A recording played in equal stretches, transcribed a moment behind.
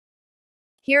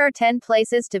Here are 10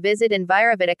 places to visit in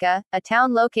Virovitica, a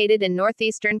town located in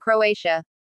northeastern Croatia.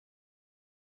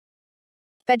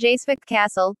 Pejasvik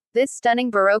Castle. This stunning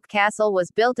Baroque castle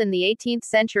was built in the 18th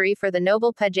century for the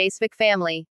noble Pejasvik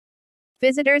family.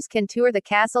 Visitors can tour the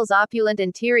castle's opulent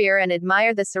interior and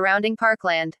admire the surrounding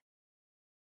parkland.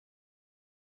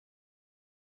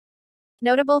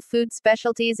 Notable food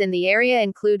specialties in the area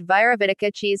include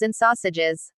Virovitica cheese and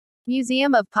sausages.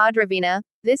 Museum of Podravina.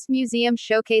 This museum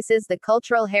showcases the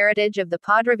cultural heritage of the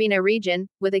Podravina region,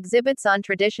 with exhibits on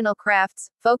traditional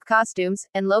crafts, folk costumes,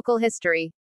 and local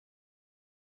history.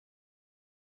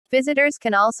 Visitors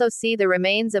can also see the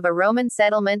remains of a Roman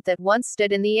settlement that once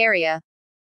stood in the area.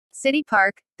 City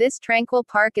Park. This tranquil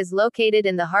park is located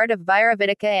in the heart of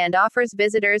Virovitica and offers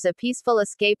visitors a peaceful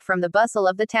escape from the bustle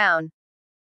of the town.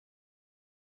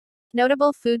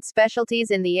 Notable food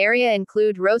specialties in the area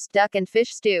include roast duck and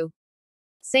fish stew.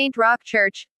 St. Roch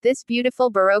Church. This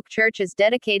beautiful Baroque church is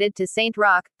dedicated to St.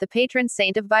 Roch, the patron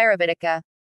saint of Virovitica.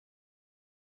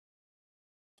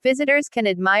 Visitors can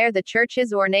admire the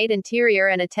church's ornate interior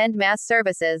and attend mass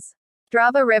services.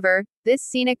 Drava River. This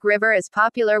scenic river is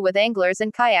popular with anglers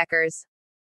and kayakers.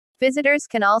 Visitors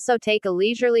can also take a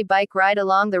leisurely bike ride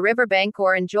along the riverbank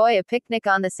or enjoy a picnic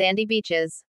on the sandy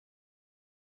beaches.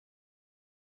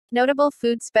 Notable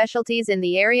food specialties in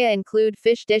the area include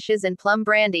fish dishes and plum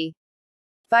brandy.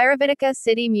 Virovitica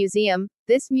City Museum.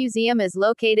 This museum is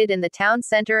located in the town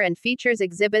center and features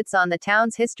exhibits on the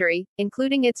town's history,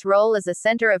 including its role as a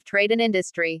center of trade and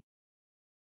industry.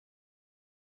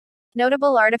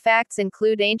 Notable artifacts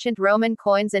include ancient Roman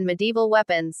coins and medieval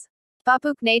weapons.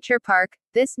 Papuk Nature Park.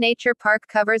 This nature park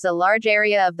covers a large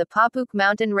area of the Papuk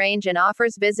mountain range and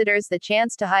offers visitors the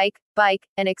chance to hike, bike,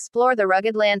 and explore the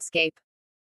rugged landscape.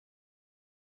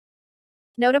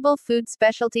 Notable food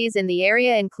specialties in the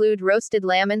area include roasted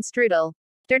lamb and strudel.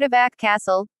 Đurđevac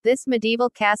Castle. This medieval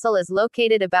castle is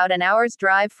located about an hour's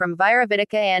drive from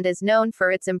Virovitica and is known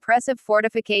for its impressive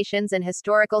fortifications and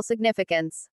historical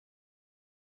significance.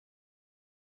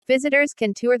 Visitors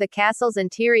can tour the castle's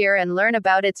interior and learn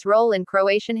about its role in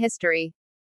Croatian history.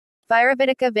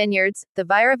 Virovitica Vineyards. The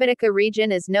Virovitica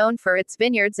region is known for its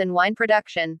vineyards and wine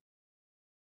production.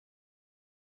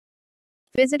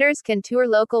 Visitors can tour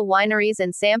local wineries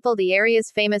and sample the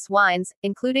area's famous wines,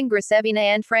 including Grševina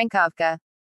and Frankovka.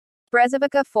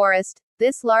 Brezovica Forest.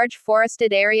 This large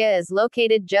forested area is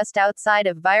located just outside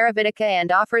of Virovitica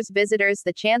and offers visitors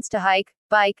the chance to hike,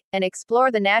 bike, and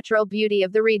explore the natural beauty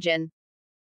of the region.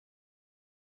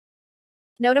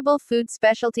 Notable food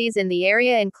specialties in the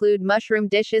area include mushroom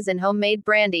dishes and homemade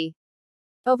brandy.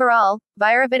 Overall,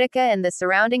 Virovitica and the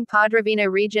surrounding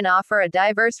Podravina region offer a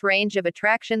diverse range of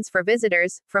attractions for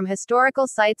visitors, from historical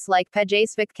sites like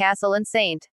Pejasvik Castle and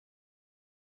St.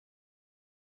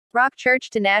 Roch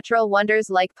Church to natural wonders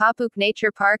like Papuk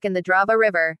Nature Park and the Drava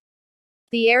River.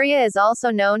 The area is also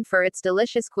known for its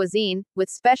delicious cuisine, with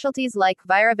specialties like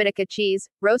Virovitica cheese,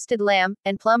 roasted lamb,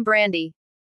 and plum brandy.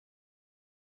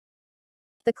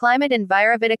 The climate in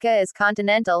Virovitica is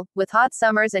continental, with hot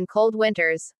summers and cold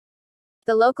winters.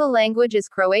 The local language is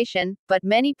Croatian, but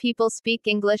many people speak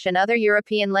English and other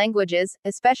European languages,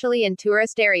 especially in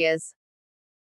tourist areas.